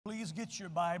please get your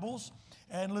Bibles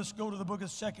and let's go to the book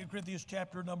of 2 Corinthians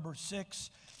chapter number 6.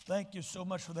 Thank you so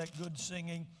much for that good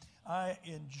singing. I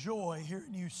enjoy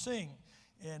hearing you sing,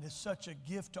 and it's such a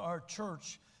gift to our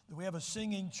church that we have a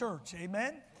singing church.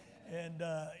 Amen? And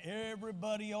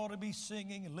everybody ought to be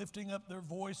singing and lifting up their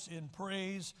voice in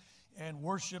praise and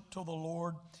worship to the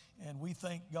Lord. And we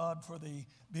thank God for the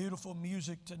beautiful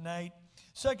music tonight.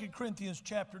 2 Corinthians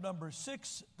chapter number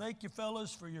 6. Thank you,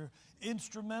 fellas, for your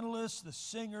instrumentalists, the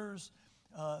singers,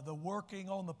 the working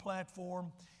on the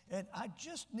platform. And I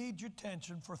just need your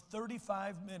attention for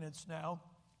 35 minutes now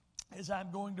as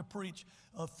I'm going to preach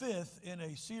a fifth in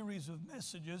a series of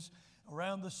messages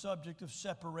around the subject of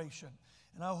separation.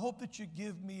 And I hope that you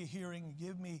give me a hearing and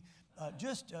give me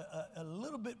just a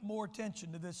little bit more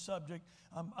attention to this subject.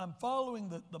 I'm following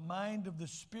the mind of the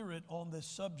Spirit on this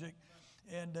subject.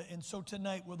 And so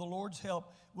tonight, with the Lord's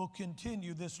help, we'll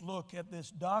continue this look at this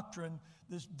doctrine,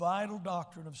 this vital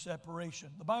doctrine of separation.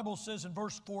 The Bible says in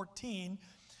verse 14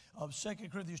 of 2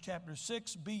 Corinthians chapter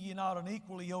 6, "Be ye not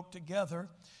unequally yoked together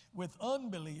with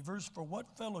unbelievers, for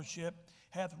what fellowship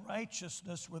hath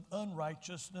righteousness with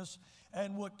unrighteousness,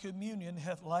 and what communion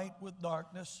hath light with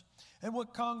darkness, and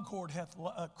what concord hath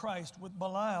Christ with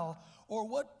Belial, or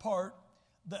what part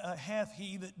hath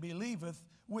he that believeth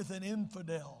with an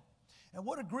infidel? And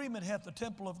what agreement hath the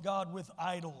temple of God with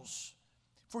idols?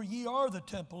 For ye are the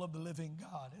temple of the living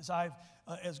God.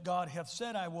 As God hath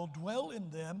said, I will dwell in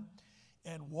them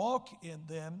and walk in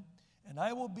them, and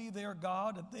I will be their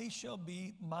God, and they shall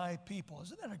be my people."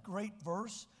 Isn't that a great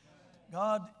verse?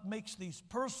 God makes these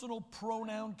personal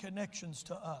pronoun connections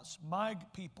to us. My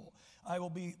people, I will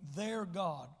be their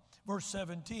God. Verse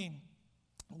 17,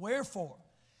 "Wherefore,"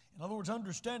 in other words,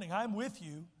 understanding, I'm with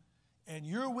you, and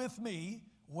you're with me,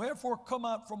 "wherefore come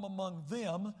out from among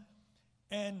them,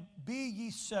 and be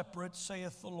ye separate,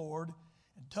 saith the Lord,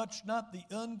 and touch not the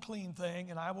unclean thing,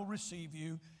 and I will receive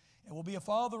you, and will be a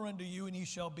father unto you, and ye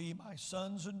shall be my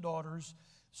sons and daughters,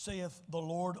 saith the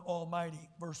Lord Almighty."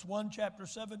 Verse 1, chapter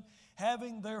 7,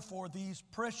 "Having therefore these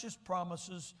precious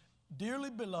promises, dearly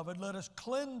beloved, let us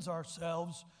cleanse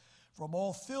ourselves from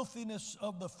all filthiness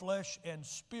of the flesh and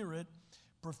spirit,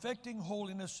 perfecting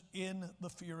holiness in the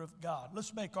fear of God."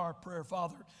 Let's make our prayer.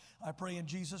 Father, I pray in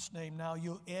Jesus' name now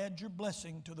you'll add your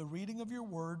blessing to the reading of your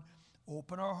word.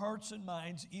 Open our hearts and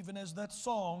minds, even as that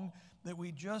song that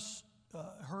we just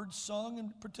heard sung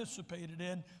and participated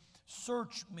in.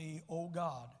 Search me, O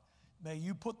God. May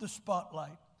you put the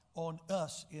spotlight on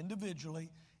us individually.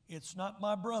 It's not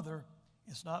my brother,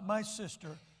 it's not my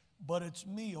sister, but it's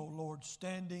me, O Lord,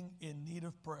 standing in need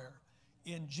of prayer.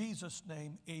 In Jesus'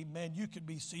 name, amen. You can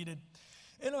be seated.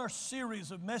 In our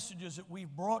series of messages that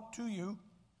we've brought to you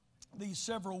these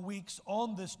several weeks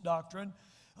on this doctrine,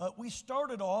 we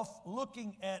started off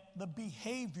looking at the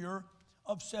behavior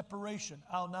of separation.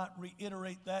 I'll not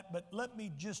reiterate that, but let me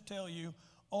just tell you,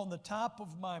 on the top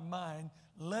of my mind,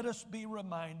 let us be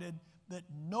reminded that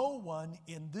no one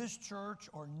in this church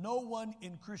or no one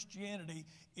in Christianity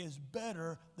is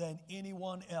better than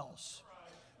anyone else.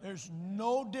 There's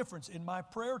no difference. In my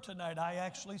prayer tonight, I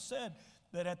actually said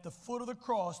that at the foot of the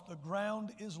cross, the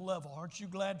ground is level. Aren't you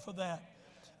glad for that?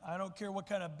 I don't care what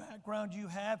kind of background you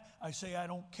have. I say I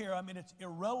don't care. I mean, it's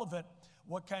irrelevant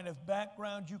what kind of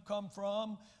background you come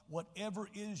from, whatever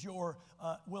is your,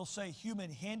 we'll say,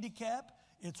 human handicap.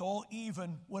 It's all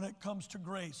even when it comes to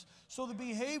grace. So the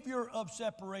behavior of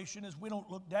separation is we don't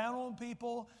look down on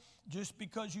people just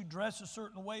because you dress a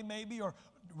certain way maybe, or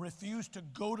refuse to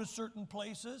go to certain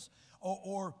places,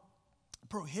 or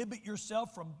prohibit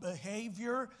yourself from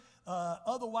behavior.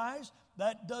 Otherwise,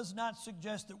 that does not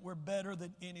suggest that we're better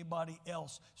than anybody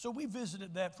else. So we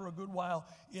visited that for a good while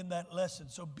in that lesson.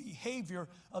 So behavior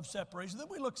of separation. Then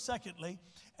we looked secondly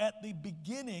at the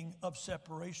beginning of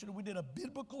separation. We did a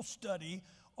biblical study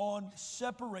on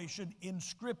separation in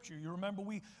Scripture. You remember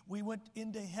we went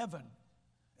into heaven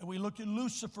and we looked at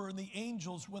Lucifer and the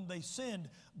angels. When they sinned,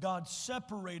 God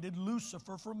separated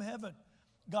Lucifer from heaven.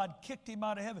 God kicked him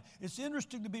out of heaven. It's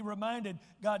interesting to be reminded,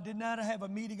 God did not have a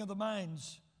meeting of the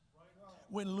minds.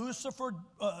 When Lucifer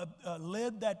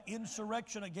led that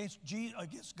insurrection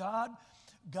against God,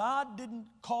 God didn't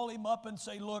call him up and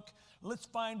say, look, let's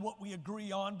find what we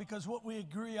agree on, because what we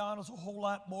agree on is a whole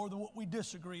lot more than what we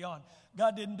disagree on.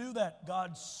 God didn't do that.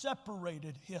 God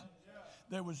separated him.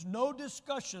 There was no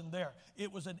discussion there.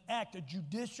 It was an act, a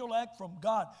judicial act from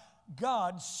God.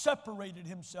 God separated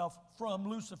himself from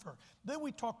Lucifer. Then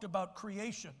we talked about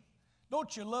creation.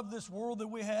 Don't you love this world that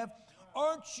we have?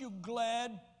 Aren't you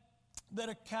glad that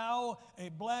a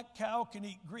black cow can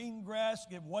eat green grass,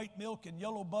 give white milk and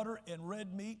yellow butter and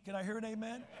red meat? Can I hear an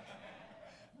amen?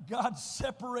 God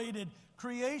separated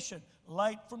creation,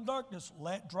 light from darkness,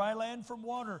 dry land from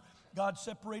water. God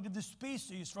separated the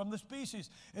species from the species.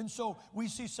 And so we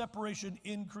see separation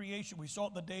in creation. We saw it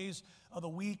in the days of the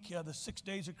week, the 6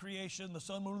 days of creation, the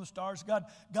sun, moon, and the stars.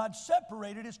 God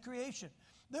separated his creation.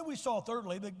 Then we saw,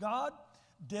 thirdly, that God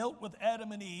dealt with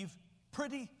Adam and Eve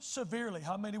pretty severely.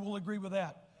 How many will agree with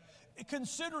that?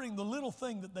 Considering the little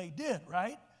thing that they did,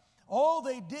 right? All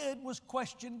they did was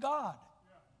question God.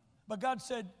 But God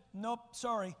said, nope,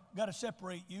 sorry, got to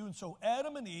separate you. And so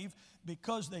Adam and Eve,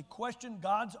 because they questioned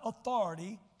God's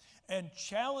authority and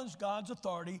challenged God's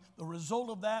authority, the result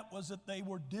of that was that they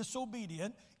were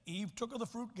disobedient. Eve took of the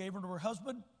fruit, gave her to her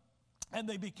husband, and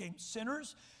they became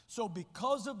sinners. So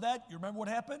because of that, you remember what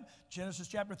happened? Genesis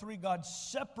chapter 3, God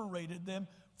separated them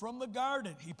from the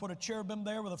garden. He put a cherubim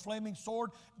there with a flaming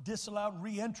sword, disallowed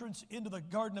re-entrance into the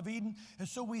Garden of Eden. And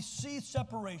so we see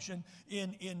separation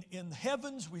in the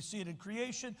heavens. We see it in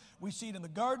creation. We see it in the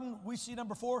garden. We see,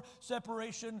 number 4,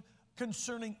 separation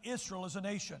concerning Israel as a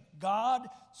nation. God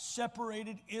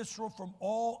separated Israel from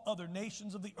all other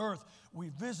nations of the earth. We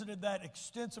visited that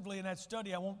extensively in that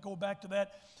study. I won't go back to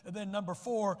that. And then number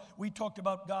 4, we talked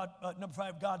about God. Number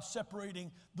 5, God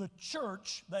separating the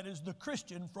church, that is the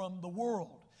Christian, from the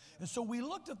world. And so we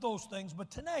looked at those things,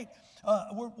 but tonight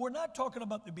we're not talking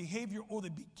about the behavior or the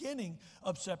beginning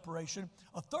of separation.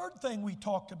 A third thing we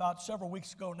talked about several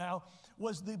weeks ago now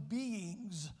was the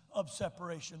beings of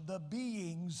separation, the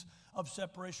beings of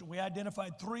separation. We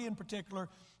identified 3 in particular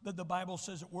that the Bible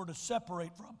says that we're to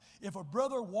separate from. If a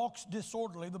brother walks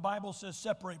disorderly, the Bible says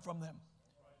separate from them.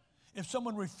 If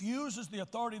someone refuses the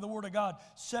authority of the Word of God,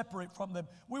 separate from them.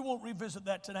 We won't revisit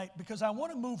that tonight because I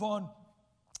want to move on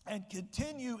and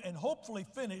continue and hopefully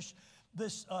finish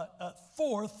this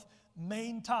 4th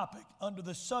main topic under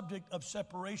the subject of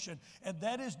separation, and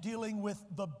that is dealing with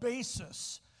the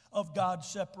basis of God's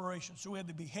separation. So we had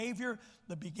the behavior,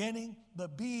 the beginning, the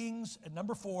beings, and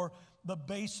number 4, the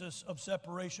basis of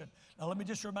separation. Now let me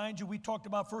just remind you, we talked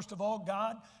about, first of all,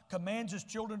 God commands his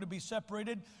children to be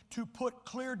separated to put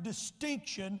clear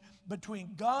distinction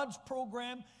between God's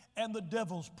program and the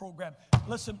devil's program.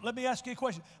 Listen, let me ask you a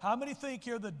question. How many think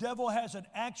here the devil has an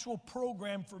actual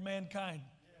program for mankind?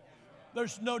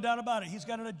 There's no doubt about it. He's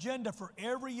got an agenda for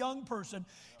every young person.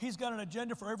 He's got an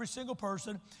agenda for every single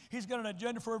person. He's got an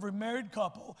agenda for every married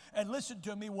couple. And listen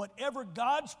to me, whatever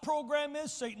God's program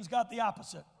is, Satan's got the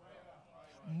opposite.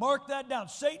 Mark that down.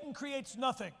 Satan creates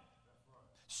nothing.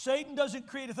 Satan doesn't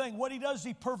create a thing. What he does is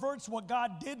he perverts what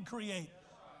God did create.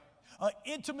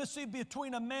 Intimacy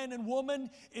between a man and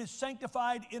woman is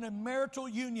sanctified in a marital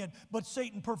union, but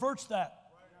Satan perverts that.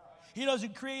 He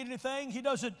doesn't create anything. He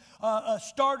doesn't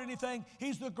start anything.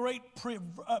 He's the great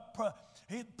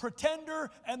pretender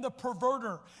and the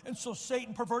perverter. And so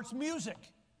Satan perverts music.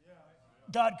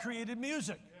 God created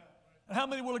music. And how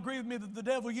many will agree with me that the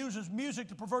devil uses music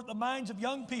to pervert the minds of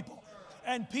young people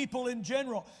and people in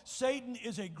general? Satan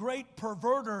is a great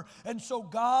perverter, and so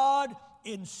God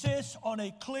insists on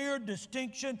a clear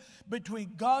distinction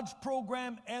between God's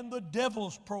program and the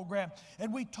devil's program.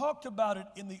 And we talked about it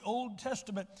in the Old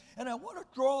Testament. And I want to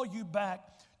draw you back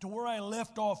to where I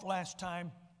left off last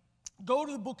time. Go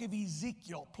to the book of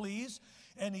Ezekiel, please.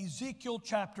 And Ezekiel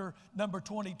chapter number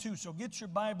 22. So get your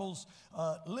Bibles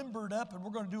limbered up, and we're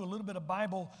going to do a little bit of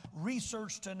Bible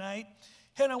research tonight.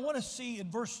 And I want to see in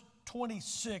verse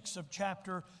 26 of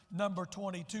chapter number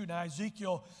 22. Now,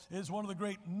 Ezekiel is one of the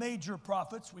great major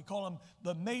prophets. We call him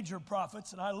the major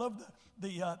prophets, and I love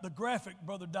the graphic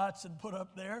Brother Dotson put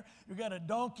up there. You got a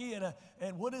donkey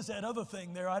and what is that other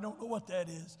thing there? I don't know what that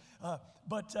is.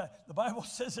 But the Bible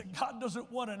says that God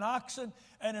doesn't want an oxen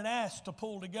and an ass to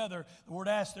pull together. The word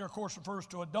ass there, of course, refers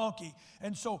to a donkey.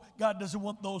 And so God doesn't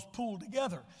want those pulled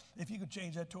together. If you could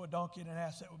change that to a donkey and an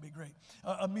ass, that would be great.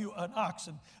 An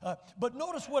oxen. But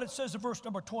notice what it says in verse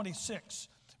number 26.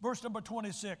 Verse number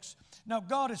 26. Now,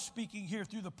 God is speaking here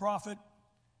through the prophet.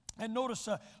 And notice,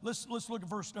 let's look at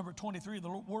verse number 23. The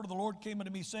word of the Lord came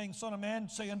unto me, saying, Son of man,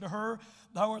 say unto her,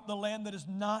 Thou art the land that is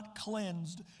not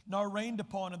cleansed, nor rained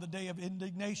upon in the day of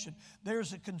indignation. There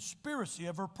is a conspiracy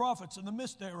of her prophets in the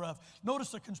midst thereof. Notice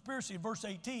the conspiracy in verse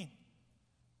 18.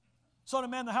 Son of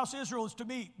man, the house of Israel is to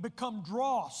me become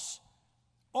dross.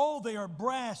 All they are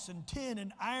brass and tin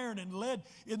and iron and lead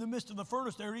in the midst of the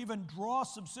furnace. They are even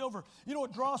dross of silver. You know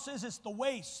what dross is? It's the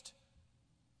waste.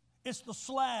 It's the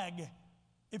slag.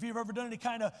 If you've ever done any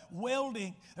kind of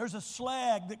welding, there's a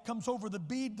slag that comes over the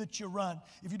bead that you run.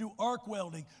 If you do arc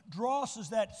welding, dross is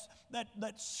that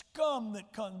scum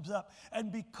that comes up. And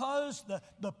because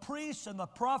the priests and the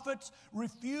prophets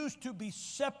refuse to be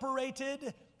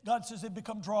separated, God says they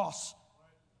become dross.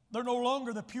 They're no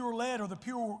longer the pure lead or the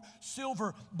pure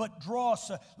silver, but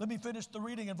dross. Let me finish the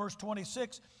reading in verse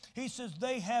 26. He says,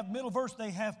 they have, middle verse,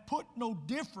 they have put no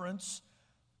difference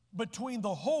between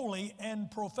the holy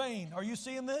and profane. Are you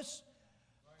seeing this?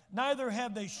 Neither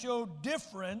have they showed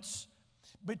difference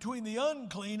between the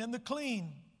unclean and the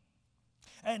clean,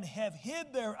 and have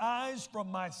hid their eyes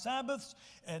from my Sabbaths,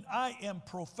 and I am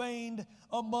profaned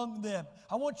among them.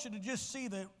 I want you to just see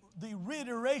the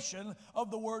reiteration of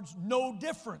the words no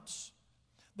difference.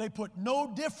 They put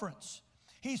no difference.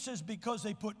 He says, because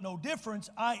they put no difference,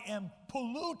 I am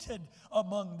polluted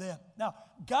among them. Now,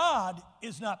 God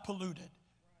is not polluted.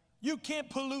 You can't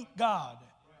pollute God.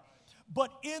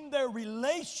 But in their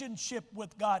relationship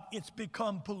with God, it's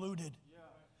become polluted.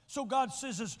 So God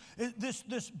says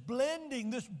this blending,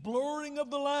 this blurring of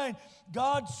the line,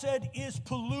 God said is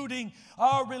polluting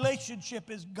our relationship.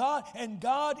 And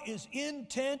God is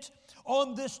intent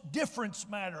on this difference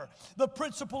matter. The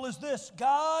principle is this: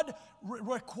 God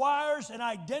requires an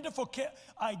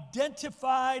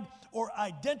identified or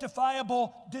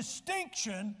identifiable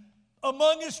distinction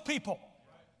among His people.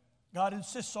 God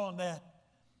insists on that.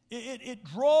 It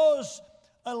draws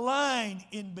a line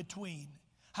in between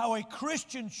how a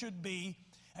Christian should be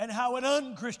and how an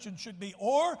unchristian should be,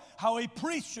 or how a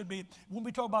priest should be. When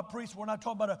we talk about priest, we're not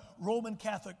talking about a Roman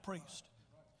Catholic priest.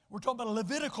 We're talking about a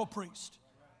Levitical priest,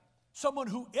 someone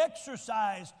who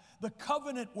exercised the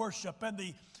covenant worship and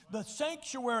the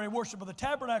sanctuary worship of the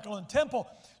tabernacle and temple.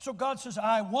 So God says,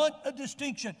 I want a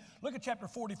distinction. Look at chapter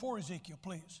 44, Ezekiel,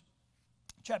 please.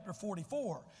 Chapter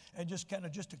 44, and just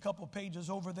a couple of pages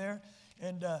over there.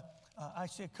 And I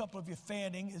see a couple of you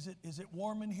fanning. Is it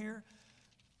warm in here?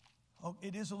 Oh,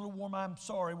 it is a little warm. I'm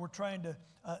sorry. We're trying to,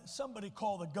 somebody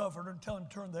call the governor and tell him to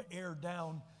turn the air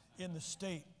down in the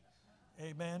state.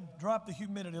 Amen. Drop the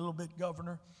humidity a little bit,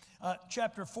 governor.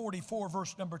 Chapter 44,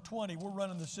 verse number 20. We're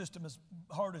running the system as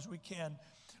hard as we can.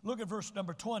 Look at verse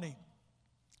number 20.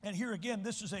 And here again,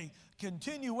 this is a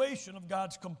continuation of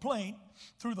God's complaint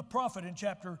through the prophet in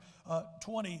chapter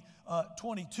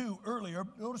 22 earlier.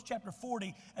 Notice chapter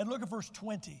 40 and look at verse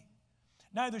 20.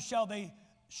 Neither shall they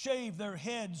shave their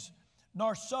heads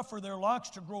nor suffer their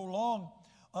locks to grow long.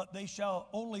 They shall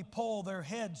only pull their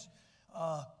heads.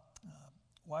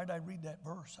 Why did I read that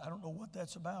verse? I don't know what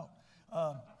that's about.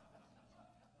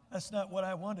 That's not what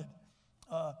I wanted.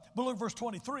 But look at verse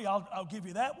 23. I'll give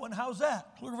you that one. How's that?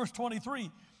 Look at verse 23.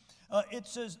 It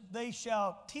says, they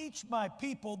shall teach my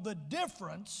people the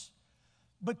difference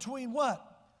between what?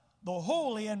 The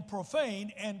holy and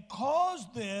profane, and cause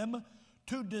them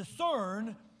to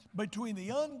discern between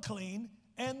the unclean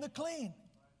and the clean.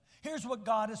 Here's what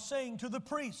God is saying to the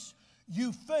priests.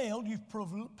 You failed. You've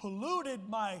polluted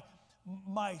my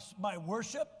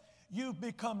worship. You've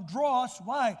become dross.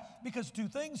 Why? Because two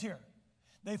things here.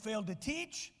 They failed to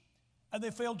teach, and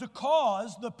they failed to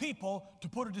cause the people to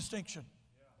put a distinction.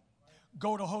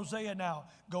 Go to Hosea now.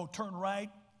 Go turn right.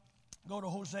 Go to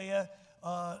Hosea,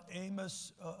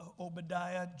 Amos,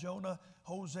 Obadiah, Jonah,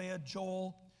 Hosea,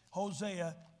 Joel.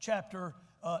 Hosea chapter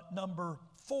number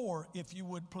 4, if you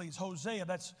would please. Hosea,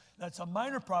 that's a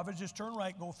minor prophet. Just turn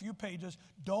right, go a few pages.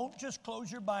 Don't just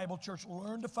close your Bible, church.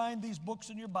 Learn to find these books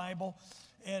in your Bible,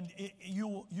 and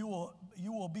you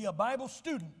will be a Bible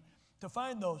student to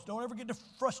find those. Don't ever get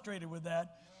frustrated with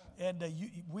that. And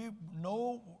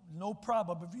no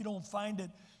problem. If you don't find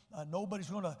it, nobody's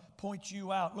going to point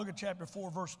you out. Look at chapter 4,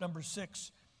 verse number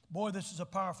 6. Boy, this is a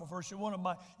powerful verse. You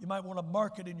might want to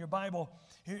mark it in your Bible.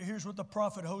 Here's what the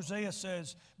prophet Hosea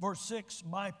says. Verse 6,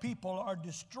 my people are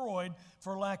destroyed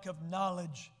for lack of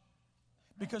knowledge.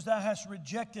 Because thou hast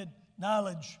rejected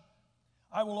knowledge,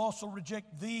 I will also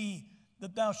reject thee,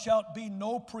 that thou shalt be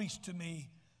no priest to me.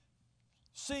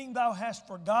 Seeing thou hast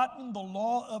forgotten the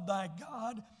law of thy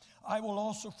God, I will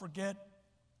also forget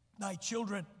thy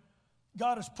children.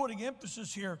 God is putting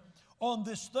emphasis here on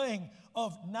this thing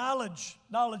of knowledge.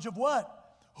 Knowledge of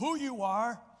what? Who you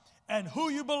are and who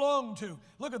you belong to.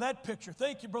 Look at that picture.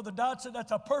 Thank you, Brother Dodson.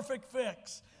 That's a perfect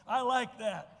fix. I like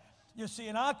that. You see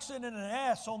an oxen and an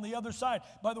ass on the other side.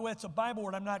 By the way, it's a Bible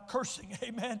word. I'm not cursing.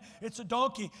 Amen. It's a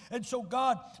donkey. And so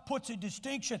God puts a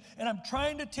distinction. And I'm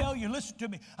trying to tell you, listen to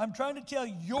me. I'm trying to tell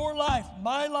you, your life,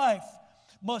 my life,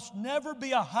 must never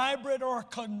be a hybrid or a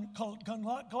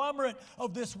conglomerate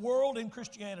of this world and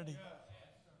Christianity.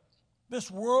 This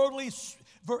worldly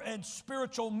and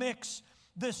spiritual mix,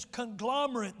 this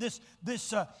conglomerate, this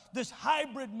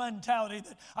hybrid mentality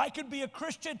that I could be a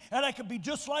Christian and I could be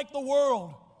just like the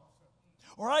world.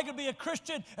 Or I could be a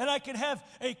Christian and I could have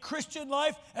a Christian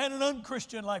life and an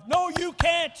unchristian life. No, you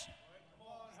can't.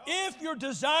 If your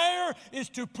desire is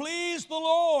to please the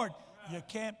Lord, you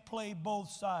can't play both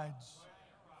sides.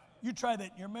 You try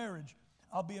that in your marriage.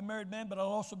 I'll be a married man, but I'll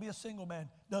also be a single man.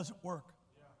 Doesn't work.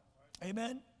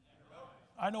 Amen?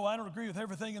 I know I don't agree with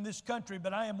everything in this country,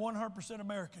 but I am 100%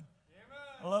 American.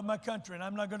 I love my country, and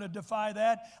I'm not going to defy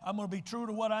that. I'm going to be true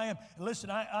to what I am. And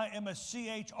listen, I am a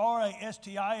CHRISTIAN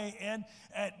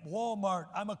at Walmart.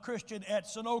 I'm a Christian at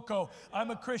Sunoco.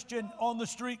 I'm a Christian on the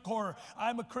street corner.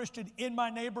 I'm a Christian in my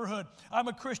neighborhood. I'm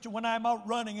a Christian when I'm out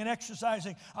running and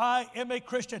exercising. I am a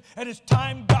Christian, and it's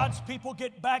time God's people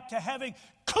get back to having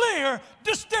clear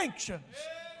distinctions.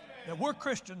 That we're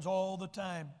Christians all the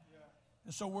time.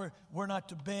 And so we're not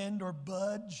to bend or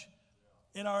budge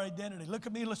in our identity. Look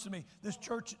at me, listen to me. This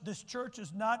church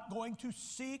is not going to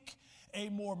seek a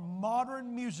more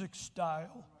modern music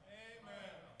style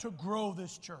to grow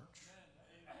this church.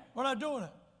 We're not doing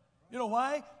it. You know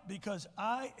why? Because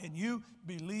I and you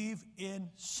believe in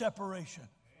separation.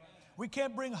 We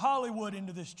can't bring Hollywood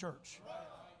into this church.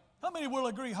 How many will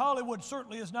agree Hollywood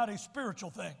certainly is not a spiritual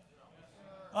thing?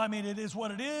 I mean, it is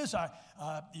what it is.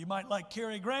 You might like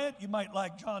Cary Grant. You might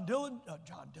like John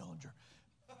Dillinger.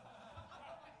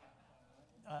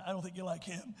 I don't think you like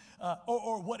him.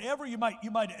 Or whatever. You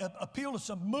might appeal to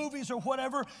some movies or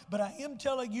whatever. But I am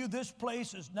telling you, this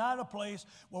place is not a place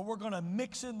where we're going to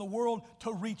mix in the world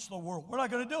to reach the world. We're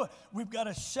not going to do it. We've got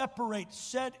to separate,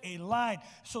 set a line.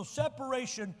 So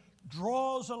separation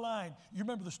draws a line. You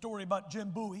remember the story about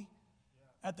Jim Bowie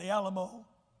at the Alamo?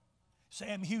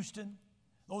 Sam Houston.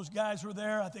 Those guys were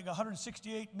there, I think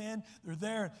 168 men. They're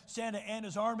there. Santa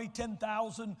Anna's army,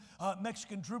 10,000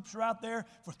 Mexican troops were out there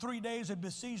for 3 days and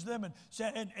besieged them.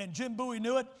 And Jim Bowie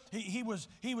knew it. He was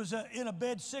in a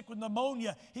bed sick with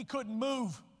pneumonia. He couldn't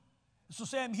move. So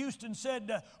Sam Houston said,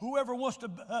 whoever wants to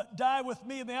die with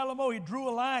me in the Alamo, he drew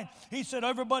a line. He said,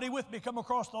 everybody with me, come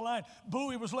across the line.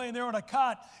 Bowie was laying there on a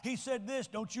cot. He said this,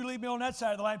 don't you leave me on that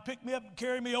side of the line. Pick me up and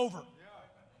carry me over.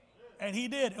 And he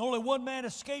did. Only one man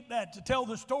escaped that to tell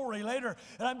the story later.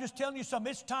 And I'm just telling you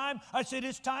something. It's time. I said,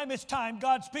 it's time.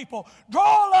 God's people, draw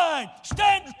a line.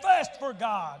 Stand fast for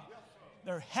God.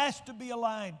 There has to be a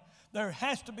line. There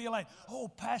has to be a line. Oh,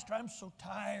 Pastor, I'm so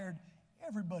tired.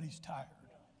 Everybody's tired.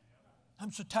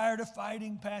 I'm so tired of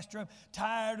fighting, Pastor. I'm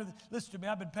tired of, listen to me,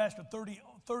 I've been pastor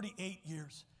 38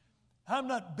 years. I'm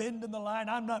not bending the line.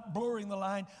 I'm not blurring the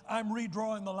line. I'm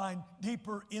redrawing the line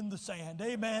deeper in the sand.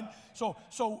 Amen. So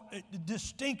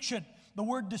distinction. The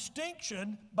word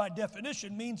distinction, by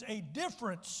definition, means a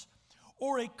difference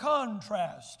or a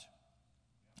contrast.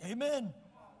 Amen.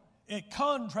 A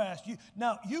contrast.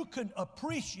 Now, you can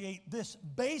appreciate this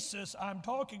basis I'm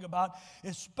talking about,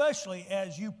 especially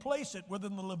as you place it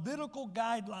within the Levitical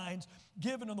guidelines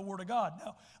given in the Word of God.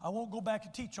 Now, I won't go back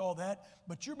and teach all that,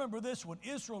 but you remember this. When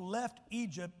Israel left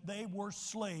Egypt, they were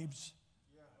slaves.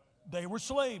 They were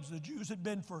slaves. The Jews had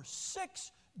been for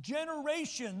 6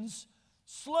 generations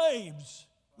slaves.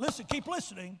 Listen, keep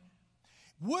listening.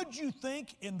 Would you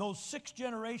think in those 6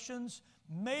 generations,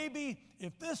 maybe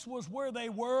if this was where they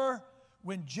were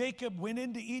when Jacob went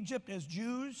into Egypt as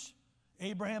Jews,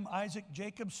 Abraham, Isaac,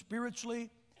 Jacob, spiritually,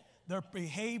 their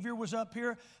behavior was up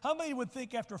here. How many would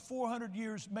think after 400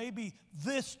 years, maybe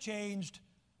this changed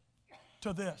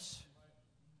to this?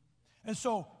 And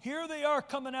so here they are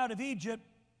coming out of Egypt.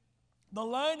 The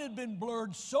line had been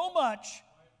blurred so much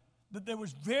that there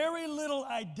was very little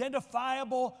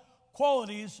identifiable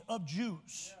qualities of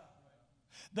Jews.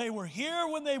 They were here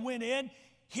when they went in,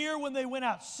 here when they went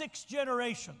out, 6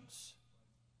 generations.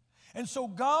 And so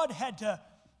God had to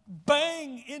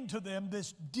bang into them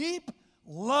this deep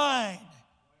line.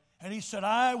 And he said,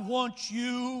 I want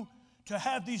you to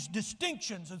have these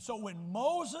distinctions. And so when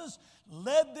Moses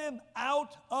led them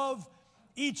out of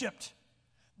Egypt,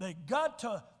 they got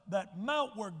to that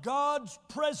mount where God's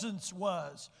presence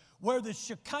was, where the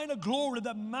Shekinah glory,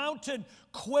 the mountain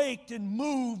quaked and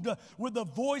moved with the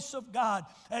voice of God.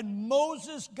 And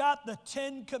Moses got the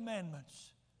 10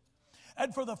 Commandments.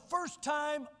 And for the first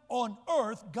time on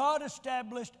earth, God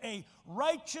established a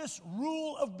righteous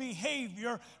rule of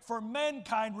behavior for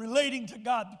mankind relating to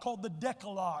God called the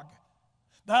Decalogue.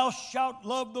 Thou shalt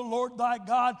love the Lord thy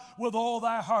God with all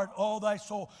thy heart, all thy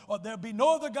soul. There be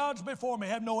no other gods before me.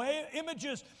 Have no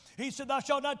images. He said, thou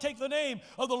shalt not take the name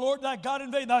of the Lord thy God in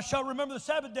vain. Thou shalt remember the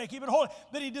Sabbath day, keep it holy.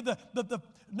 Then he did the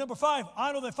number 5,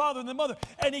 honor thy father and thy mother.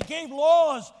 And he gave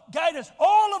laws, guidance.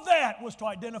 All of that was to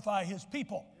identify his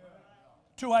people.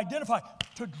 To identify,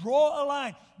 to draw a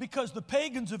line. Because the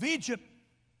pagans of Egypt,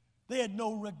 they had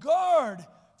no regard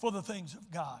for the things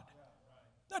of God.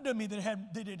 That doesn't mean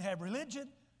they didn't have religion.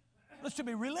 Listen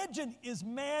to me, religion is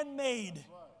man-made.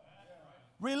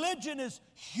 Religion is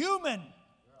human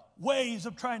ways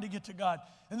of trying to get to God.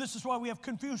 And this is why we have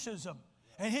Confucianism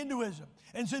and Hinduism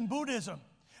and Zen Buddhism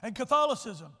and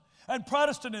Catholicism and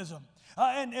Protestantism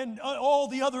and all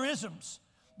the other isms.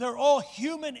 They're all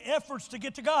human efforts to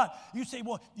get to God. You say,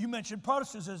 well, you mentioned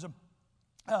Protestantism.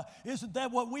 Isn't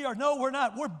that what we are? No, we're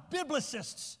not. We're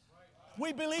biblicists.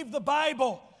 We believe the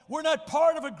Bible. We're not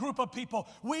part of a group of people.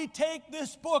 We take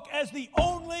this book as the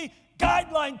only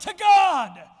guideline to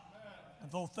God.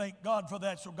 And though thank God for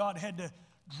that, so God had to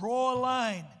draw a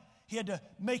line. He had to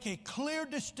make a clear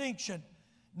distinction.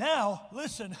 Now,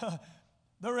 listen,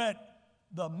 they're at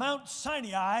the Mount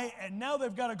Sinai, and now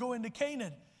they've got to go into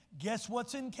Canaan. Guess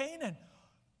what's in Canaan?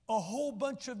 A whole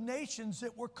bunch of nations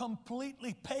that were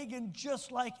completely pagan,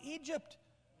 just like Egypt.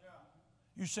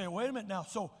 You say, wait a minute now.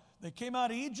 So they came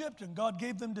out of Egypt, and God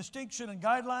gave them distinction and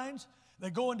guidelines.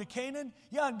 They go into Canaan.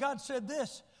 Yeah, and God said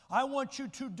this, I want you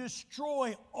to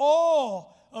destroy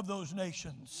all of those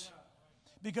nations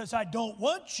because I don't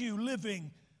want you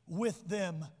living with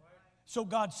them. So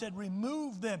God said,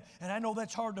 remove them. And I know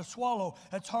that's hard to swallow.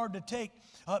 That's hard to take.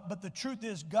 But the truth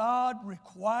is, God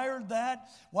required that.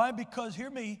 Why? Because, hear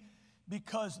me,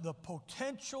 because the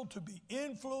potential to be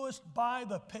influenced by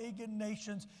the pagan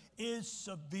nations is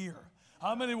severe.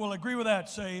 How many will agree with that?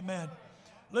 Say amen.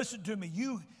 Listen to me.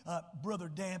 You, Brother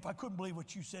Damp, I couldn't believe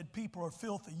what you said. People are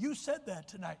filthy. You said that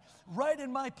tonight, right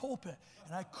in my pulpit.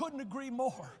 And I couldn't agree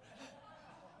more.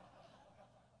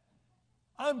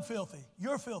 I'm filthy.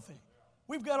 You're filthy.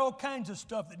 We've got all kinds of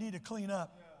stuff that need to clean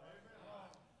up.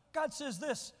 God says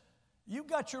this, you've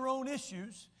got your own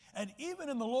issues, and even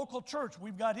in the local church,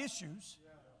 we've got issues.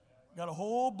 Got a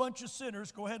whole bunch of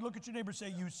sinners. Go ahead and look at your neighbor and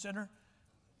say, you sinner.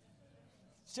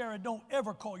 Sarah, don't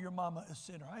ever call your mama a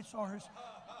sinner. I saw her.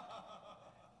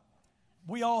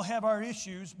 We all have our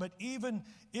issues, but even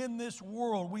in this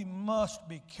world, we must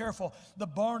be careful. The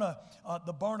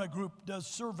Barna Group does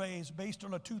surveys based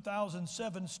on a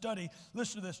 2007 study.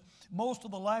 Listen to this. Most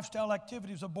of the lifestyle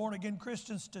activities of born-again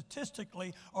Christians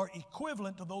statistically are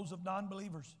equivalent to those of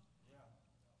non-believers.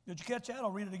 Did you catch that?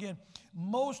 I'll read it again.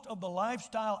 Most of the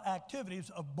lifestyle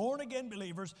activities of born-again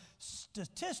believers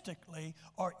statistically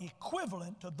are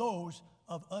equivalent to those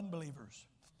of unbelievers.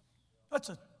 That's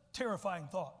a terrifying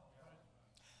thought.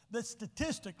 That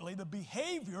statistically, the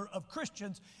behavior of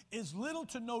Christians is little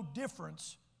to no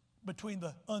difference between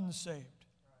the unsaved.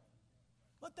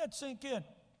 Let that sink in.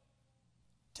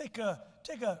 Take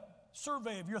a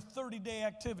survey of your 30-day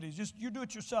activities. You do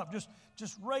it yourself.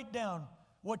 Just write down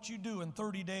what you do in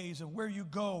 30 days and where you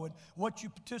go and what you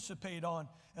participate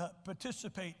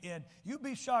in. You'd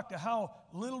be shocked at how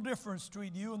little difference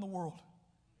between you and the world.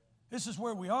 This is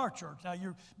where we are, church. Now,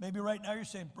 maybe right now you're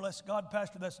saying, bless God,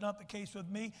 Pastor, that's not the case with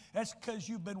me. That's because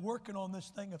you've been working on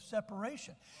this thing of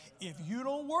separation. If you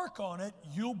don't work on it,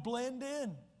 you'll blend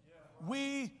in.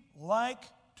 We like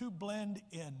to blend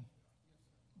in.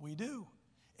 We do.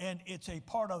 And it's a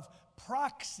part of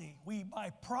proxy. By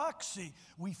proxy,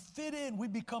 we fit in. We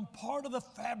become part of the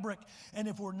fabric. And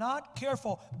if we're not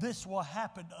careful, this will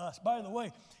happen to us. By the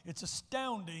way, it's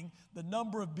astounding the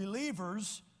number of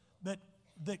believers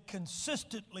that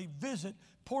consistently visit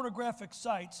pornographic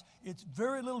sites. It's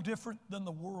very little different than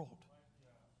the world.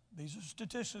 These are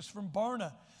statistics from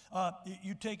Barna.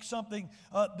 You take something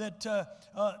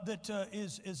that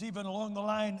is even along the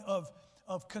line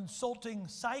of consulting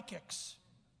psychics.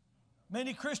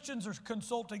 Many Christians are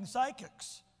consulting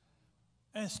psychics.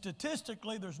 And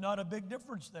statistically, there's not a big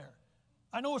difference there.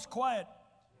 I know it's quiet,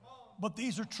 but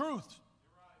these are truths.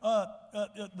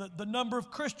 The number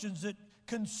of Christians that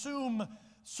consume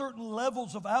certain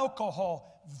levels of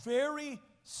alcohol, very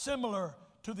similar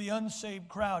to the unsaved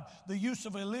crowd. The use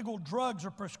of illegal drugs or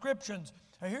prescriptions.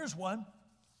 Now here's one.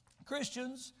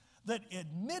 Christians that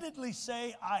admittedly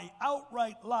say, I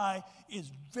outright lie,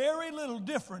 is very little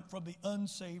different from the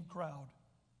unsaved crowd.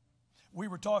 We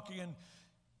were talking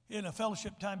in a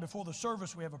fellowship time before the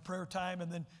service. We have a prayer time,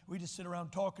 and then we just sit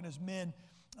around talking as men.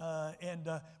 And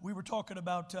we were talking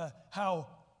about how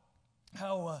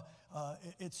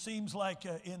it seems like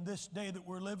in this day that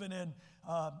we're living in,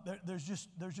 there's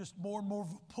just more and more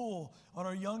of a pull on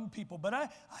our young people. But I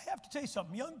have to tell you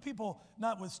something. Young people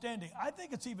notwithstanding, I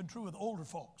think it's even true with older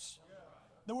folks.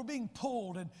 That we're being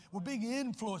pulled and we're being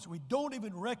influenced. We don't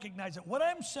even recognize it. What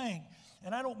I'm saying,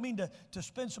 and I don't mean to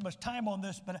spend so much time on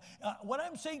this, but what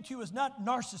I'm saying to you is not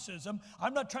narcissism.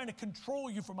 I'm not trying to control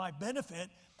you for my benefit.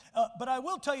 But I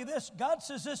will tell you this. God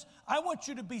says this, I want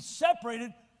you to be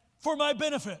separated for my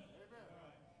benefit.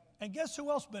 And guess who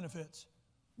else benefits?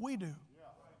 We do.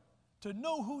 To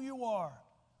know who you are.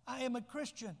 I am a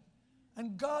Christian.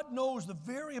 And God knows the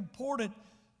very important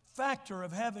factor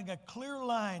of having a clear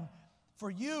line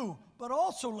for you. But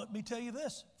also, let me tell you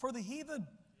this, for the heathen,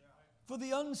 for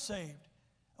the unsaved.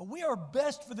 We are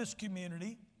best for this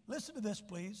community listen to this,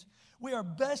 please. We are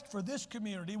best for this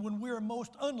community when we are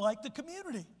most unlike the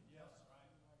community.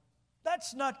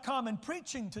 That's not common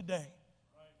preaching today.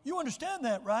 You understand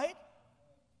that, right?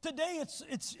 Today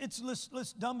it's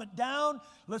let's dumb it down.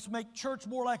 Let's make church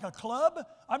more like a club.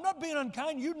 I'm not being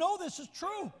unkind. You know this is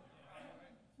true.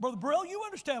 Brother Brill, you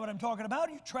understand what I'm talking about.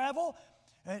 You travel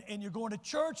and you're going to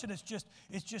church and it's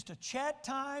just a chat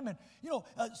time. And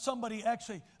somebody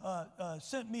actually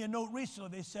sent me a note recently.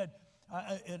 They said,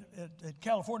 in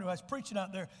California, I was preaching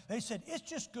out there, they said, it's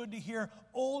just good to hear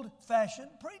old-fashioned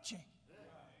preaching.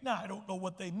 Now, I don't know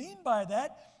what they mean by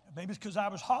that. Maybe it's because I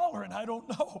was hollering. I don't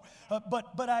know.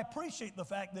 But I appreciate the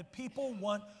fact that people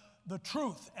want the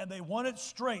truth, and they want it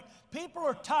straight. People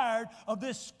are tired of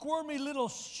this squirmy little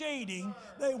shading.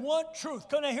 They want truth.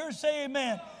 Can I hear you say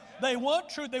amen? They want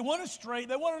truth. They want it straight.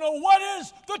 They want to know what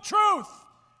is the truth.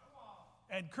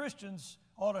 And Christians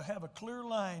ought to have a clear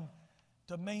line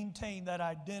to maintain that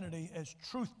identity as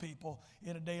truth people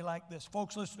in a day like this.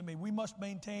 Folks, listen to me. We must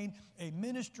maintain a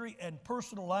ministry and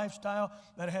personal lifestyle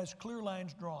that has clear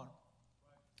lines drawn.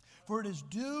 For it is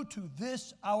due to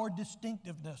this, our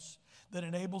distinctiveness, that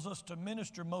enables us to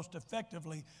minister most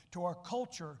effectively to our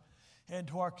culture and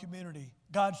to our community.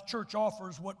 God's church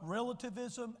offers what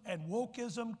relativism and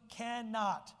wokeism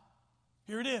cannot.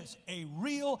 Here it is, a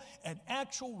real and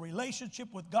actual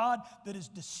relationship with God that is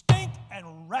distinct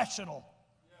and rational.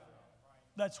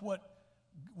 That's what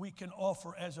we can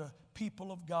offer as a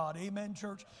people of God. Amen,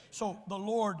 church? So the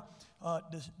Lord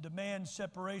demands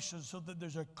separation so that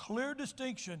there's a clear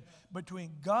distinction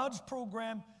between God's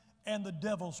program and the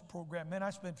devil's program. Man,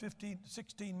 I spent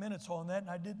 16 minutes on that, and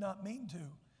I did not mean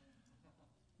to.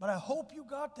 But I hope you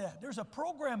got that. There's a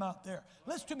program out there.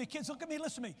 Listen to me, kids. Look at me.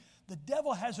 Listen to me. The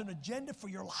devil has an agenda for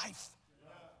your life.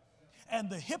 And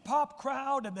the hip-hop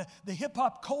crowd and the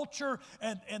hip-hop culture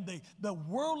and the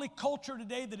worldly culture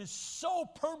today that is so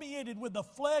permeated with the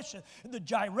flesh and the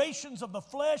gyrations of the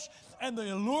flesh and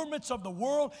the allurements of the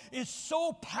world is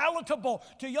so palatable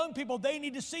to young people. They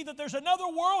need to see that there's another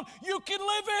world you can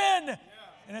live in.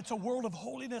 And it's a world of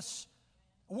holiness,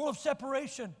 a world of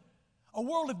separation, a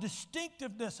world of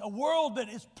distinctiveness, a world that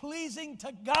is pleasing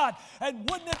to God. And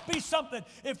wouldn't it be something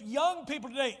if young people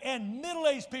today and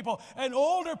middle-aged people and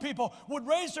older people would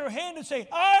raise their hand and say,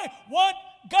 I want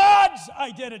God's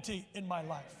identity in my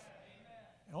life.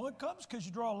 It only comes because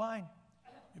you draw a line.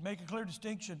 You make a clear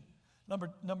distinction.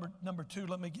 Number two,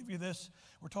 let me give you this.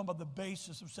 We're talking about the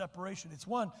basis of separation. It's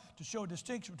one, to show a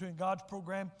distinction between God's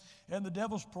program and the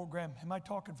devil's program. Am I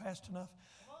talking fast enough?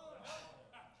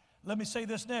 Let me say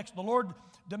this next. The Lord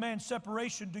demands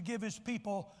separation to give His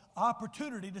people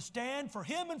opportunity to stand for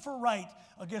Him and for right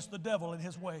against the devil in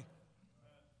his way.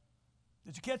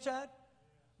 Did you catch that?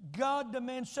 God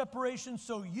demands separation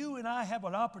so you and I have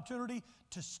an opportunity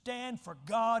to stand for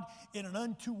God in an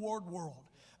untoward world.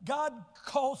 God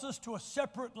calls us to a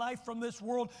separate life from this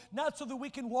world, not so that we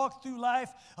can walk through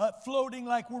life floating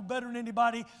like we're better than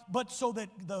anybody, but so that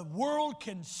the world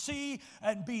can see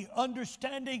and be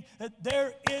understanding that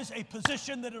there is a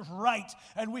position that is right,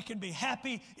 and we can be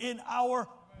happy in our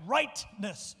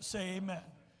rightness. Say amen.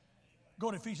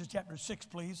 Go to Ephesians chapter 6,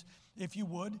 please, if you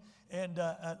would, and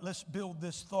let's build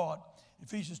this thought.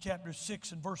 Ephesians chapter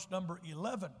 6 and verse number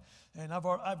 11. And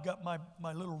I've got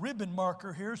my little ribbon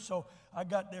marker here, so I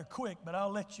got there quick, but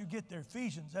I'll let you get there.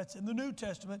 Ephesians, that's in the New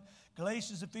Testament.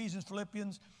 Galatians, Ephesians,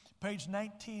 Philippians, page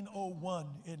 1901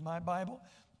 in my Bible.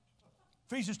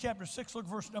 Ephesians chapter 6, look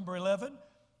verse number 11.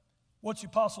 What's the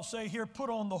apostle say here? Put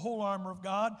on the whole armor of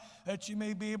God that you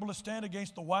may be able to stand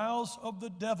against the wiles of the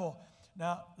devil.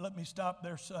 Now, let me stop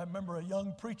there. So I remember a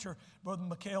young preacher, Brother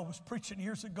McHale, was preaching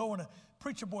years ago in a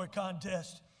preacher boy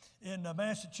contest in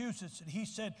Massachusetts, and he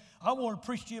said, I want to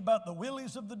preach to you about the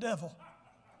willies of the devil.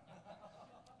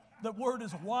 The word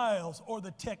is wiles, or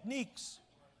the techniques,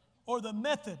 or the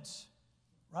methods.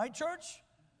 Right, church?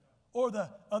 Or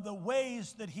the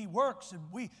ways that he works. And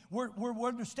we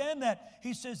understand that.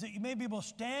 He says that you may be able to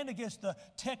stand against the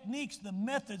techniques, the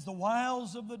methods, the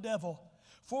wiles of the devil.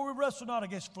 For we wrestle not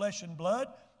against flesh and blood,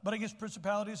 but against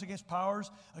principalities, against powers,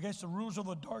 against the rulers of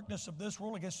the darkness of this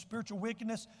world, against spiritual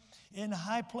wickedness in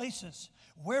high places.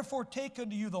 Wherefore take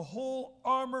unto you the whole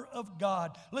armor of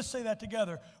God. Let's say that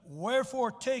together.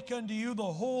 Wherefore take unto you the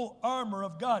whole armor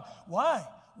of God. Why?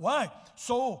 Why?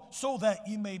 So that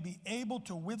you may be able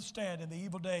to withstand in the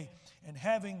evil day, and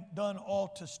having done all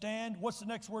to stand. What's the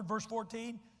next word, verse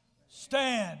 14?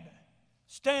 Stand.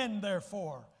 Stand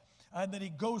therefore. And then he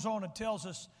goes on and tells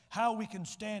us how we can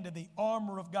stand in the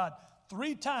armor of God.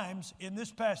 3 times in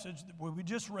this passage that we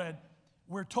just read,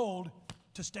 we're told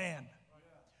to stand.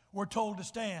 We're told to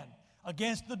stand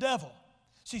against the devil.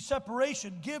 See,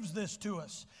 separation gives this to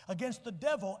us against the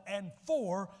devil and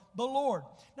for the Lord.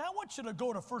 Now, I want you to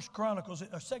go to 2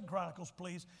 Chronicles,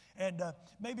 please, and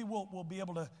maybe we'll be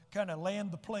able to kind of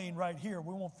land the plane right here.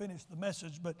 We won't finish the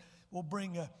message, but we'll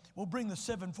bring the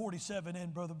 747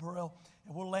 in, Brother Burrell,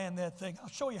 and we'll land that thing. I'll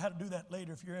show you how to do that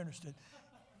later if you're interested.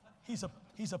 He's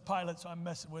a pilot, so I'm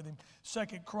messing with him. 2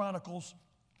 Chronicles,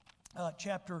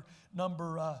 chapter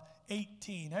number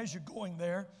 18. As you're going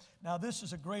there, now this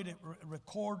is a great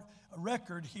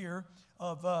record here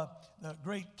of the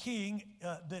great king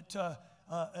that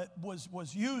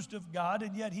was used of God,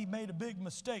 and yet he made a big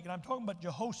mistake. And I'm talking about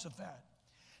Jehoshaphat.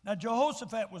 Now,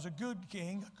 Jehoshaphat was a good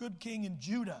king in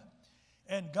Judah,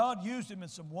 and God used him in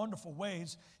some wonderful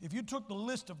ways. If you took the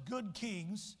list of good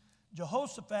kings,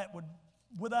 Jehoshaphat would,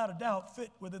 without a doubt,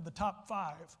 fit within the top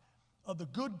 5 of the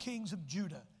good kings of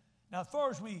Judah. Now, as far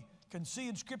as we can see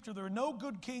in Scripture, there are no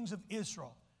good kings of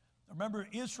Israel. Remember,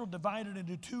 Israel divided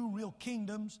into 2 real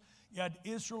kingdoms. You had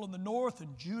Israel in the north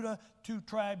and Judah, 2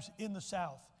 tribes in the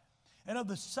south. And of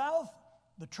the south,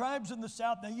 the tribes in the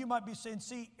south, now you might be saying,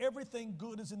 see, everything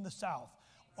good is in the south.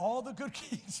 All the good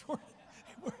kings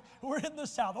were in the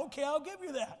south. Okay, I'll give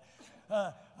you that.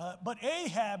 But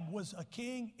Ahab was a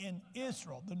king in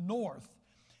Israel, the north,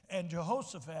 and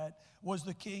Jehoshaphat was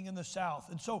the king in the south.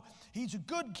 And so he's a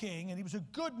good king, and he was a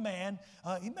good man.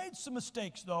 He made some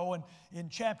mistakes, though, and in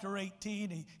chapter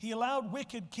 18, he allowed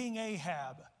wicked King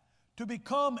Ahab to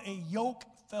become a yoke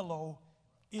fellow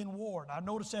in war. Now,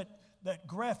 notice that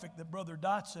graphic that Brother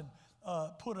Dotson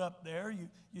put up there.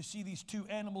 You see these 2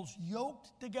 animals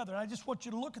yoked together. And I just want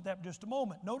you to look at that for just a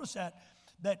moment. Notice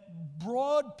that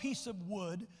broad piece of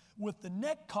wood with the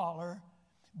neck collar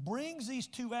brings these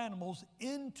 2 animals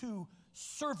into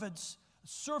servanthood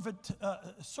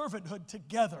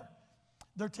together.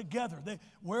 They're together.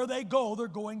 Where they go, they're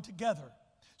going together.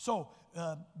 So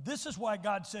this is why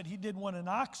God said he didn't want an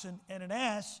oxen and an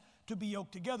ass to be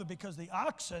yoked together, because the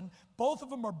oxen, both of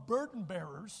them are burden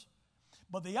bearers,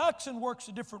 but the oxen works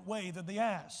a different way than the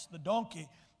ass. The donkey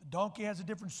has a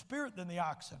different spirit than the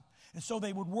oxen. And so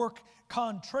they would work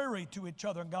contrary to each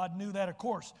other, and God knew that, of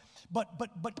course.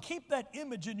 But keep that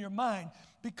image in your mind,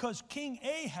 because King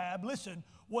Ahab, listen,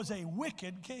 was a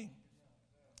wicked king.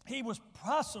 He was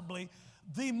possibly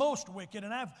the most wicked,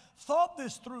 and I've thought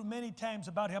this through many times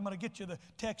about him. I'm going to get you the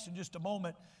text in just a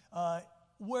moment,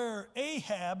 where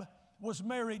Ahab was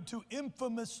married to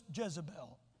infamous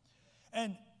Jezebel.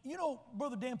 And, you know,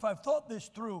 Brother Danf, I've thought this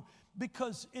through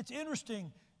because it's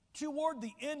interesting. Toward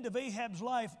the end of Ahab's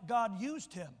life, God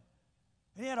used him.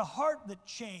 And he had a heart that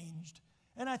changed.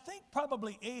 And I think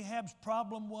probably Ahab's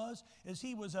problem is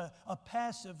he was a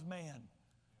passive man.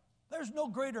 There's no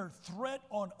greater threat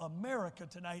on America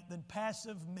tonight than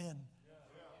passive men.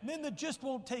 Men that just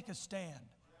won't take a stand.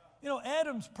 You know,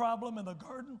 Adam's problem in the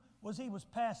garden was he was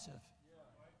passive.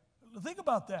 Think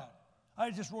about that.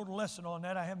 I just wrote a lesson on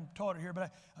that. I haven't taught it here,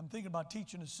 but I'm thinking about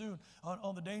teaching it soon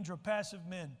on the danger of passive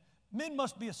men. Men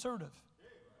must be assertive.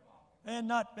 And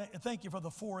not, thank you for the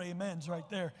 4 amens right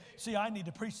there. See, I need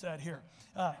to preach that here.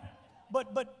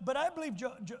 But I believe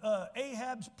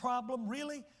Ahab's problem,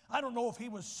 really, I don't know if he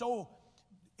was so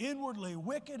inwardly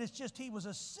wicked. It's just he was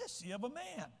a sissy of a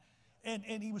man.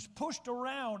 And he was pushed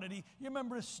around. And you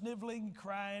remember his sniveling,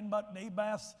 crying about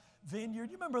Naboth's vineyard.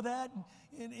 You remember that?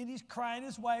 And he's crying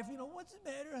his wife, you know, what's the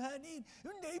matter, honey?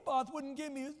 Naboth wouldn't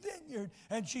give me his vineyard.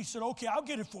 And she said, okay, I'll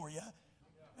get it for you.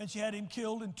 And she had him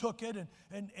killed and took it.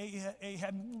 And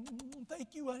Ahab,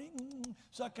 thank you, honey,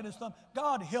 sucking his thumb.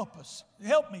 God help us.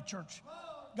 Help me, church.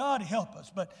 God help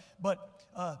us. But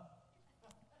I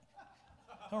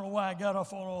don't know why I got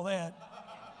off on all that.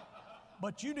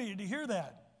 But you needed to hear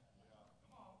that.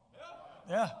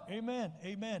 Yeah, amen,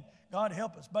 amen. God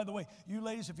help us. By the way, you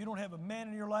ladies, if you don't have a man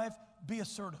in your life, be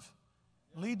assertive.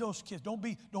 Lead those kids. Don't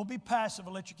be passive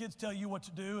and let your kids tell you what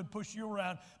to do and push you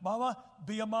around. Mama,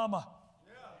 be a mama.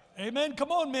 Yeah. Amen.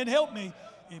 Come on, men, help me.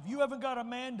 If you haven't got a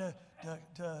man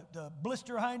to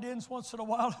blister hind ends once in a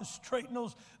while to straighten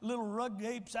those little rug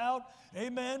apes out,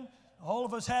 amen. All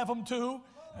of us have them too.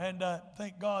 And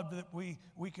thank God that we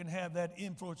can have that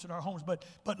influence in our homes. But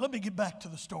let me get back to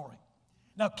the story.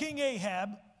 Now, King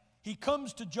Ahab, he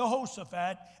comes to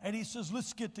Jehoshaphat and he says,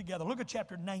 let's get together. Look at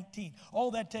chapter 19.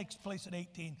 All that takes place in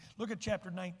 18. Look at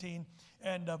chapter 19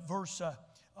 and verse,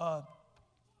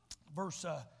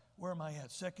 where am I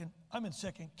at? I'm in 2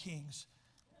 Kings.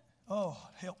 Oh,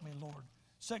 help me, Lord.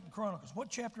 2 Chronicles. What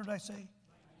chapter did I say?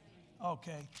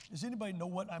 Okay. Does anybody know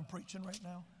what I'm preaching right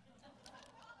now?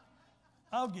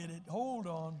 I'll get it. Hold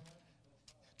on.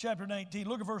 chapter 19.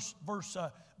 Look at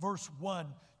verse 1,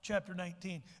 chapter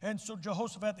 19. And so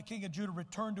Jehoshaphat, the king of Judah,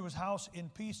 returned to his house in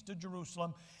peace to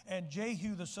Jerusalem. And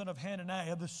Jehu, the son of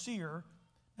Hananiah, the seer.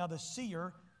 Now the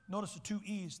seer, notice the two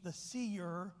E's. The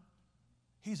seer,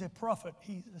 he's a prophet.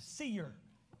 He's a seer.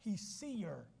 He's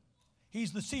seer.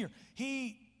 He's the seer.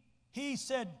 He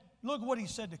said, look what he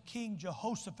said to King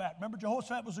Jehoshaphat. Remember,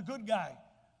 Jehoshaphat was a good guy.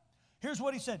 Here's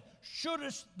what he said.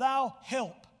 Shouldest thou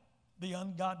help the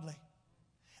ungodly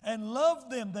and love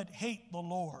them that hate the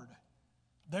Lord?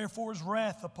 Therefore is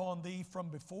wrath upon thee from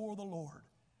before the Lord.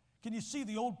 Can you see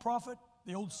the old prophet,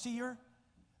 the old seer?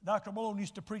 Dr. Malone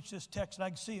used to preach this text, and I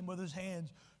can see him with his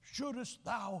hands. Shouldest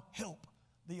thou help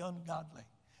the ungodly?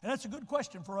 And that's a good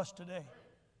question for us today.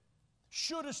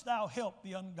 Shouldest thou help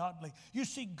the ungodly? You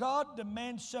see, God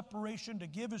demands separation to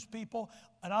give his people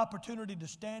an opportunity to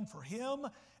stand for him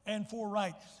and for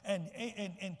right. And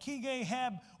King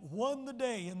Ahab won the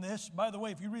day in this. By the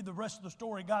way, if you read the rest of the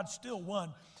story, God still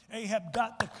won. Ahab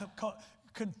got the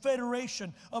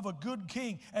confederation of a good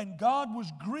king, and God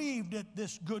was grieved at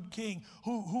this good king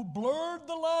who blurred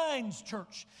the lines,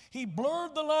 church. He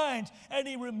blurred the lines, and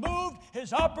he removed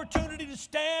his opportunity to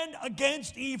stand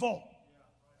against evil.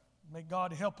 May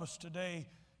God help us today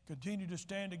continue to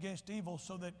stand against evil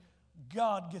so that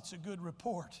God gets a good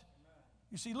report.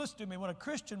 You see, listen to me. When a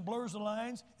Christian blurs the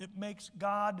lines, it makes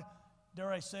God,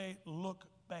 dare I say, look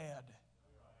bad.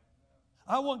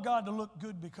 I want God to look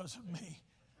good because of me.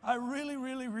 I really,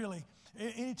 really, really,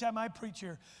 anytime I preach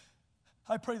here,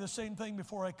 I pray the same thing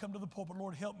before I come to the pulpit.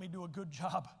 Lord, help me do a good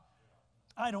job.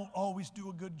 I don't always do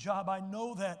a good job. I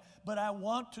know that, but I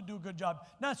want to do a good job.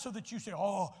 Not so that you say,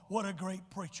 oh, what a great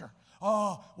preacher.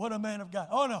 Oh, what a man of God.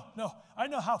 Oh, no. I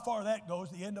know how far that goes,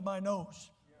 the end of my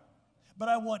nose. But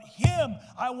I want him,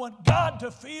 I want God to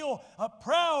feel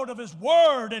proud of his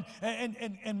word,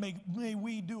 and may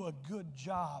we do a good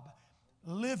job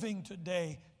living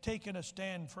today, taking a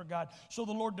stand for God. So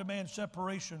the Lord demands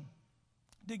separation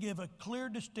to give a clear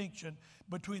distinction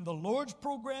between the Lord's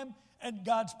program and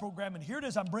God's program. And here it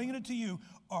is, I'm bringing it to you.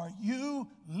 Are you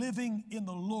living in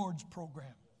the Lord's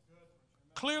program?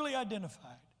 Clearly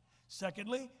identified.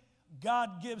 Secondly,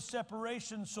 God gives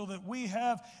separation so that we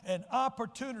have an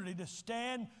opportunity to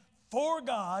stand for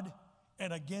God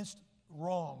and against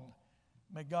wrong.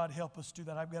 May God help us do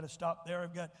that. I've got to stop there.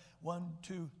 I've got 1,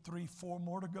 2, 3, 4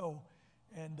 more to go.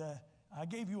 And I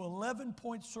gave you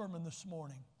 11-point sermon this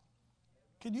morning.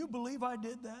 Can you believe I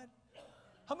did that?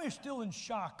 How many are still in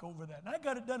shock over that? And I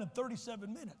got it done in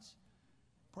 37 minutes.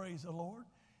 Praise the Lord.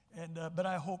 And but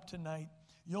I hope tonight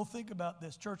you'll think about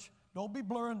this. Church, don't be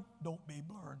blurring. Don't be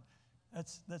blurring.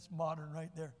 That's modern right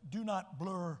there. Do not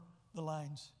blur the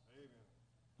lines. Amen.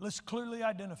 Let's clearly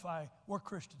identify we're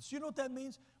Christians. You know what that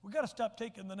means? We've got to stop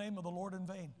taking the name of the Lord in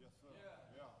vain. Yes, sir.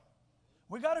 Yeah.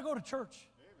 We got to go to church.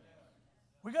 Amen.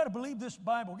 We got to believe this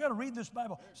Bible. We got to read this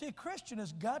Bible. Amen. See, a Christian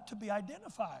has got to be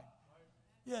identified.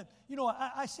 Yeah, you know,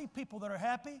 I see people that are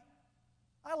happy.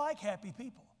 I like happy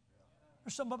people.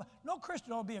 There's some of no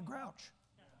Christian ought to be a grouch.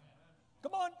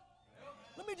 Come on.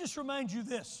 Let me just remind you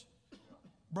this,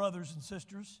 brothers and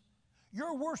sisters.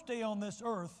 Your worst day on this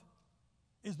earth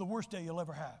is the worst day you'll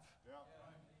ever have.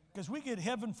 Because we get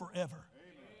heaven forever.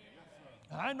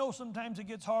 I know sometimes it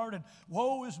gets hard, and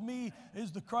woe is me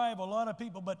is the cry of a lot of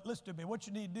people. But listen to me. What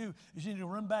you need to do is you need to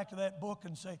run back to that book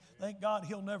and say, thank God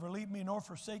he'll never leave me nor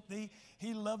forsake thee.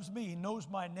 He loves me. He knows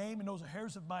my name. He knows the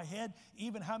hairs of my head,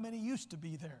 even how many used to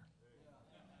be there.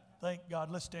 Thank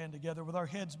God. Let's stand together with our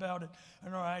heads bowed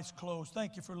and our eyes closed.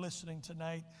 Thank you for listening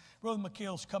tonight. Brother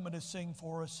McHale's coming to sing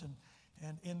for us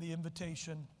and in the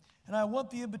invitation. And I want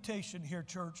the invitation here,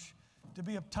 church, to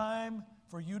be a time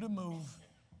for you to move,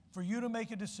 for you to make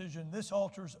a decision. This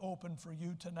altar is open for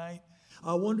you tonight.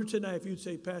 I wonder tonight if you'd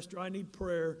say, Pastor, I need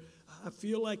prayer. I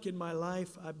feel like in my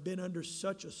life I've been under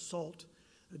such assault.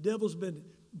 The devil's been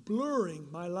blurring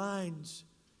my lines.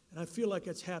 And I feel like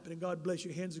it's happening. God bless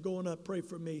you. Hands are going up. Pray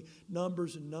for me.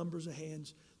 Numbers and numbers of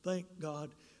hands. Thank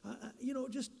God.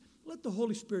 Just let the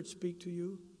Holy Spirit speak to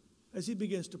you as he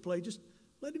begins to play. Just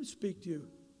let him speak to you.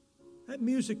 That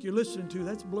music you're listening to,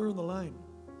 that's blurring the line.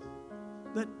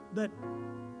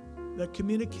 That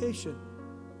communication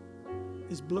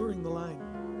is blurring the line.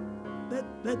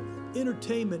 That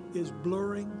entertainment is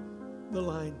blurring the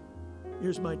line.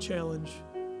 Here's my challenge.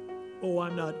 Oh,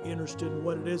 I'm not interested in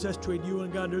what it is. That's between you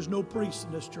and God. There's no priest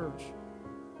in this church.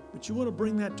 But you want to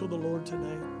bring that to the Lord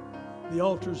tonight. The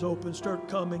altar's open. Start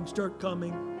coming. Start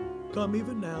coming. Come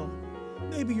even now.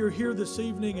 Maybe you're here this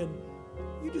evening and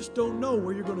you just don't know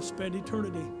where you're going to spend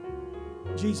eternity.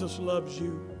 Jesus loves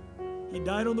you. He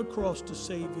died on the cross to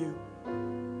save you.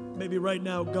 Maybe right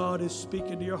now God is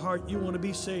speaking to your heart. You want to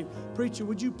be saved. Preacher,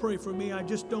 would you pray for me? I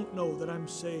just don't know that I'm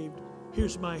saved.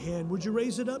 Here's my hand. Would you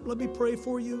raise it up? Let me pray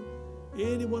for you.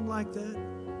 Anyone like that?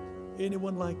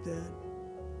 Anyone like that?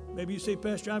 Maybe you say,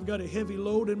 Pastor, I've got a heavy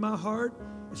load in my heart.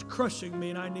 It's crushing me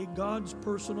and I need God's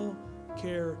personal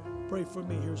care. Pray for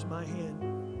me. Here's my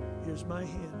hand. Here's my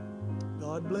hand.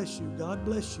 God bless you. God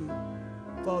bless you.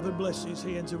 Father, bless these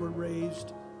hands that were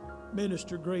raised.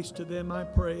 Minister grace to them, I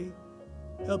pray.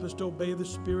 Help us to obey the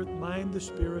Spirit, mind the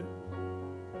Spirit,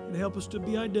 and help us to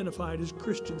be identified as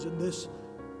Christians in this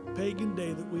pagan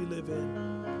day that we live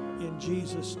in. In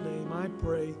Jesus' name I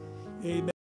pray. Amen.